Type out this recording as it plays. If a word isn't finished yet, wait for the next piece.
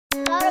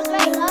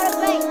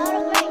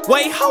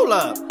Wait, hold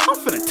up, I'm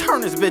finna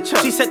turn this bitch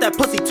up. She said that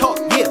pussy talk,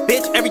 yeah,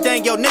 bitch,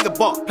 everything your nigga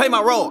bought. Play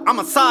my role, I'm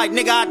a side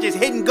nigga, I just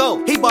hit and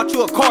go. He bought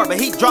you a car, but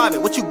he drive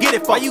it, what you get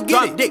it for? Why you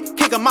get it? Dick,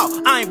 kick him out,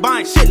 I ain't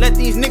buying shit, let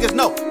these niggas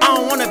know. I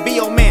don't wanna be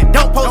your man,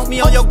 don't post me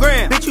on your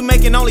gram. Bitch, you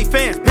making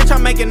OnlyFans, bitch,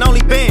 I'm making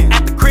OnlyBands.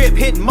 At the crib,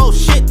 hitting more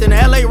shit than the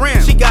LA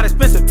Rams. She got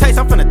expensive taste,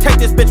 I'm finna take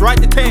this bitch right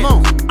to Tams.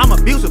 Come on, I'm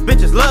abusive,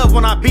 bitches love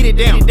when I beat it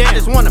down. I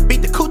just wanna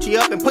beat the coochie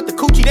up and put the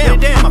coochie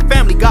down. I'm a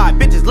family guy,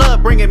 bitches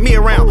love bringing me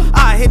around.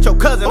 I hit your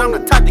cousin, I'm the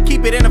type to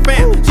keep it in the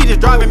fam. She just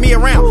driving me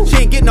around, she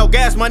ain't get no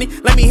gas money.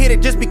 Let me hit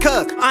it just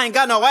because I ain't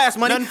got no ass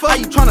money. How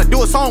you tryna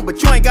do a song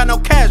but you ain't got no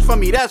cash for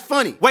me? That's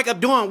funny. Wake up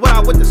doing what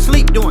I went to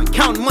sleep doing,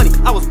 counting money.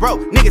 I was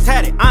broke, niggas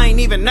had it, I ain't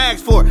even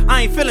asked for it.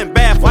 I ain't feeling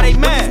bad for it.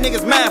 Why these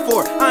niggas mad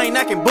for it? I ain't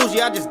acting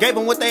bougie, I just gave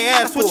them what they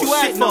asked for. That's what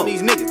you asked for.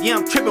 These niggas, yeah,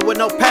 I'm tripping with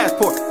no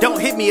passport. Don't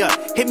hit me up,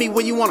 hit me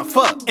when you wanna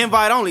fuck.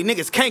 Invite only,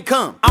 niggas can't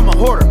come. I'm a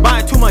hoarder,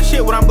 buying too much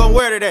shit, what I'm gonna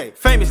wear today.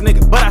 Famous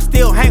nigga, but I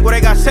still hang where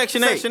they got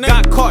Section 8.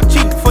 Got caught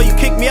cheating before you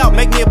kick me out,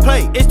 make me a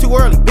play. It's too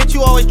early, bitch,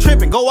 you always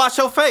tripping, go wash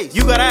your face.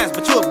 You got ass,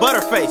 but you a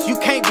butterface, you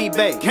can't be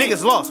bae.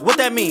 Niggas lost, what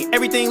that mean?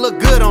 Everything look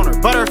good on her,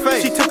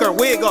 butterface. She took her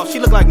wig off, she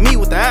look like me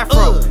with the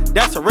afro.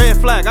 That's a red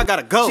flag, I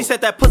gotta go. She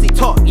said that pussy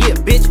talk, yeah,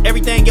 bitch,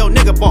 everything your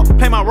nigga bought.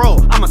 Play my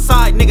role, I'm a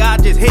side nigga, I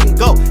just hit and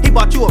go. He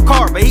bought you a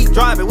car, but he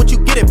drive it, what you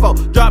get it for?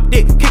 Drop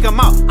dick, kick him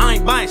out, I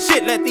ain't buying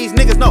shit, let these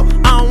niggas know.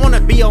 I don't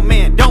wanna be your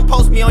man, don't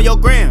post me on your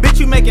gram. Bitch,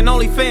 you making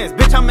OnlyFans,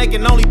 bitch, I'm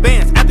making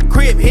OnlyBands. At the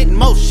crib, hitting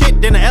more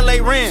shit than the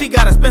LA Rams. She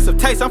got expensive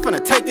taste, I'm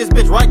finna take this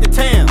bitch right to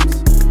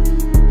Tams.